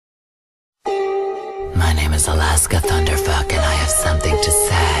My name is Alaska Thunderfuck, and I have something to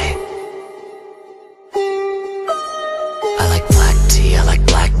say. I like black tea, I like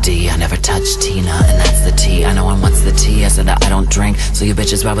black D. I never touch Tina, and that's the T. I know one wants the T. I said that I don't drink, so you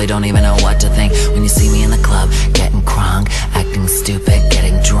bitches probably don't even know what to think when you see me in the club, getting crunk, acting stupid,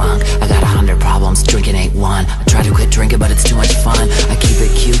 getting drunk. I got 100 problems, drinking ain't one. I try to quit drinking, but it's too much fun. I keep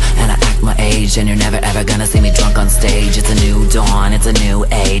it cute, and I act my age, and you're never ever gonna see me drunk on stage. It's a new dawn, it's a new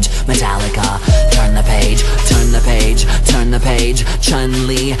age. Metallica, turn the page, turn the page, turn the page.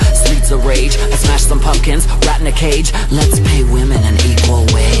 Chun-Li, streets of rage. I smash some pumpkins, rat in a cage. Let's pay women an equal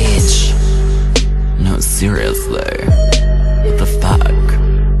wage. No, seriously, what the fuck?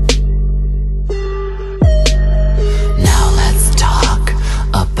 Now let's talk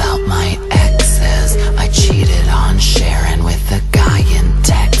about my exes. I cheated on Sharon with a guy in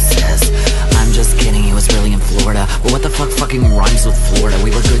Texas. I'm just kidding, he was really in Florida. But what the fuck fucking rhymes with Florida?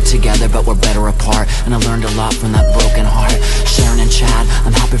 We were good together, but we're better apart. And I learned a lot from that broken heart. Sharon and Chad,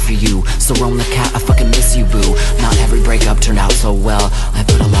 I'm happy for you. So roam the cat, I fucking miss you, boo. Not every breakup turned out so well. I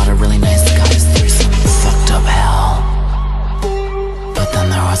put a lot of really nice guys through some fucked up hell. But then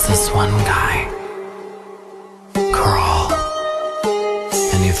there was this one guy, Carl.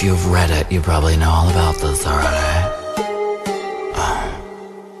 And if you've read it, you probably know all about this already.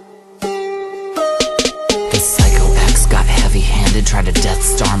 This psycho ex got heavy-handed, tried to Death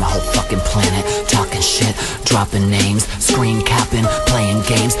Star my whole fucking planet. Talking shit, dropping names, screen capping, playing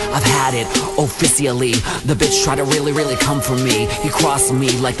games. I've had it, officially. The bitch tried to really come for me. He crossed me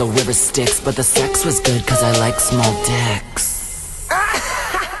like the river Styx, but the sex was good cause I like small dicks.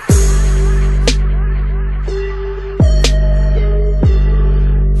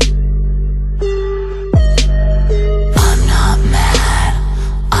 I'm not mad,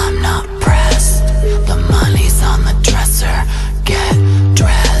 I'm not pressed. The money's on the dresser, get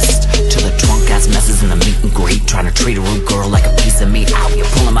dressed. To the drunk ass messes in the meet and greet, trying to treat a rude girl like a piece of meat. Ow, you're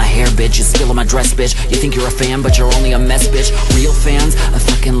pulling my hair, bitch, you're stealing my dress, bitch. You think you're a fan, but you're only a mess, bitch. Real fans, I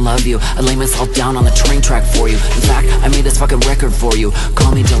fucking love you. I lay myself down on the train track for you. In fact, I made this fucking record for you.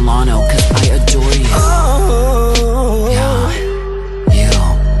 Call me Delano, cause I adore you. Oh, Yeah, you,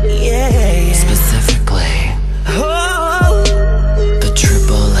 yeah. specifically. Oh, The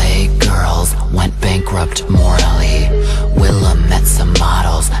AAA girls went bankrupt morally. Willa met some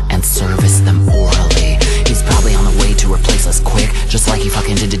models and serviced them orally. He's probably on the way to replace us quick, just like he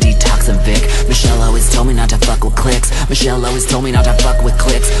fucking did to Detox and Vic. Michelle always told me not to fuck with clicks. Michelle always told me not to fuck with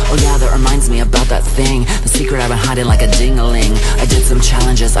clicks. Oh yeah, that reminds me about that thing, the secret I've been hiding like a ding-a-ling. I did some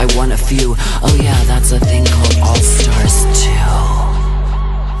challenges, I won a few. Oh yeah, that's a thing called All-Stars 2.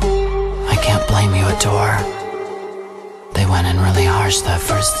 I can't blame you, Adore. They went in really harsh that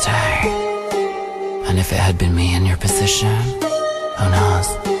first day. And if it had been me in your position, who knows,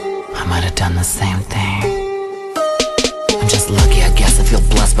 I might have done the same thing. I'm just lucky, I guess. I feel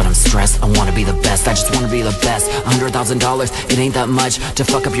blessed, but I'm stressed. I wanna be the best, I just wanna be the best. $100,000, it ain't that much to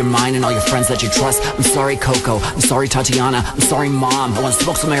fuck up your mind and all your friends that you trust. I'm sorry, Coco, I'm sorry, Tatiana, I'm sorry, Mom. I wanna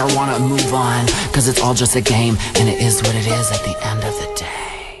smoke some marijuana and move on, cause it's all just a game, and it is what it is at the end of the day.